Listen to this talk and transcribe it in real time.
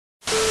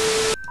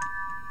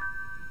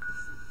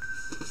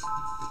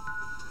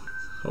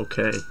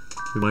Okay,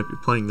 we might be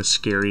playing the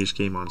scariest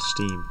game on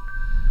Steam.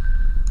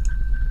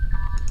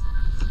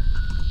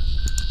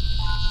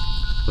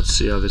 Let's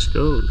see how this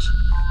goes.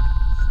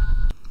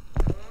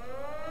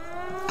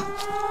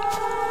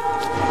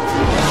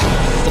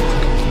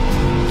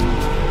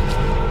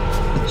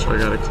 So I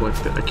gotta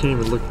collect it. I can't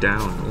even look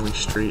down, only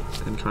straight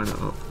and kinda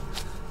up.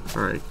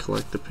 Alright,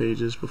 collect the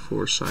pages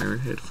before Siren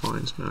Head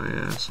finds my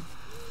ass.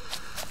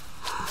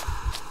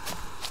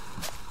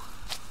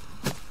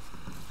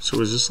 So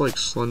is this like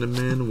Slender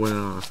Man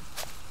when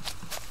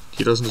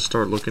he doesn't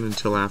start looking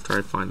until after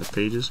I find the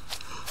pages?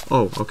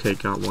 Oh, okay,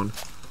 got one.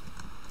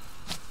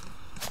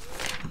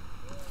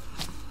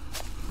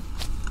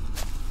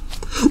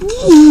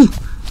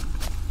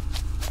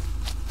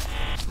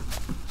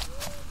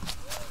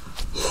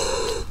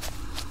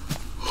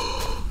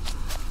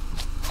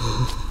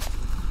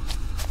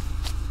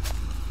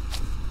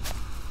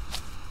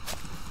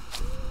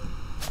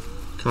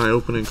 Can I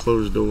open and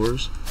close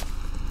doors?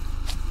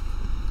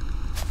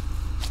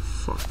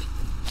 Fuck.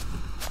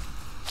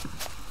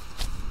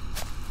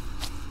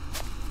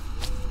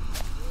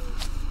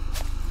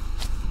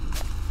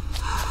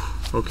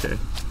 Okay.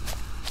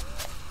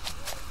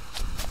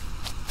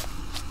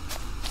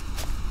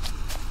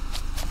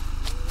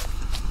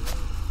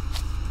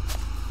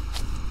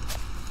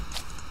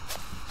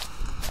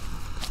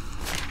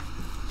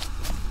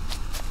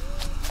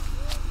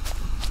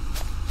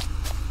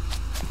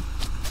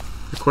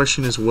 The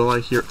question is, will I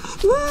hear...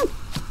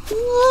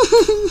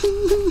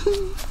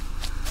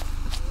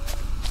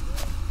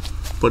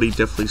 But he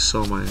definitely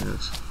saw my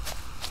ass.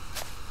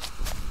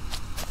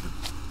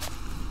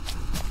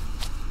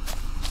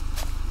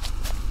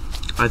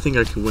 I think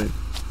I can win.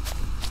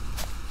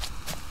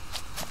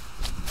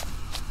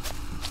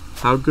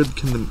 How good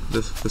can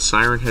the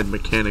Siren Head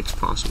mechanics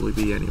possibly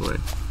be anyway?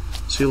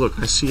 See, look,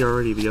 I see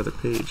already the other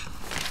page.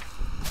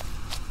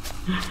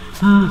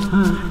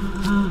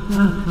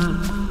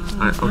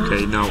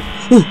 Okay, no.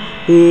 No.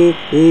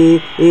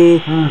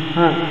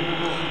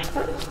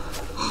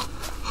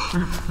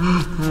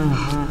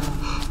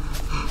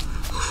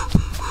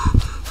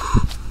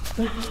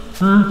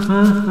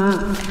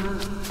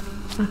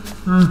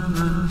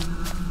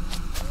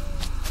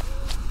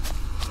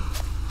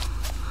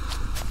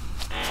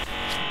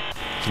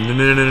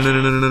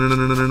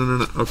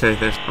 Okay,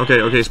 there.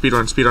 Okay,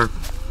 speedrun. Speedrun.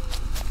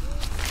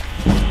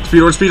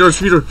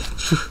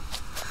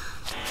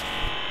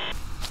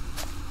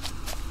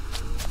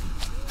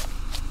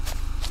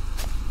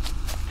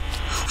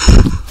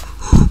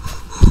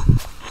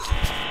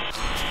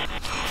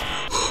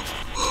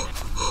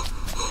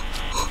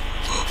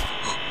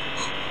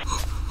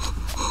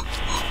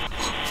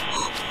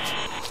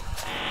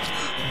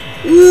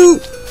 Woo!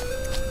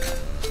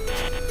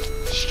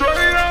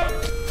 Straight up.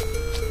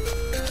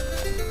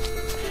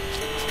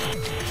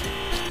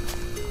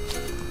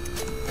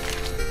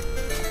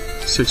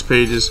 Six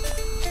pages.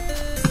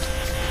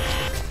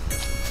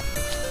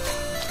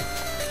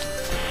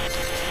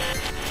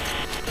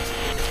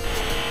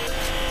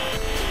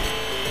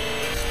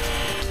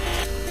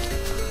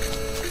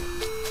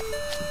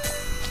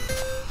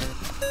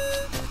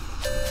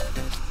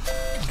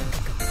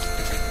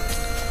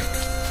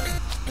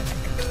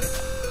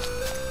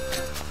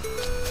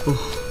 Oh,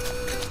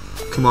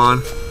 come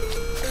on.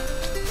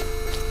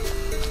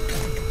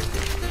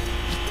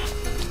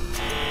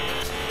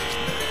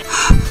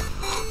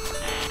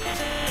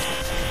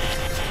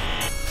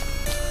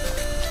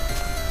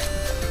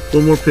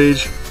 One more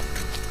page.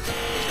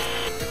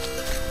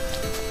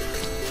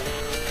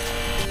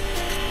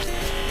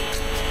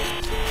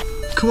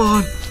 Come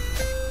on.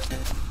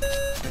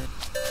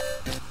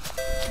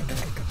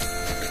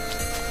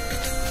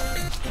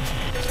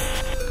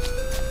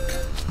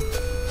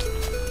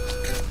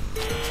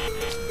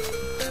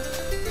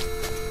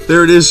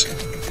 There it is.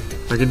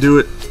 I can do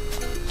it.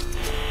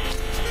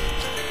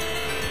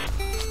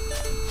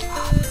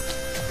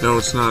 No,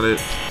 it's not it.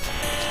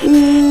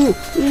 Ooh,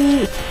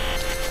 ooh.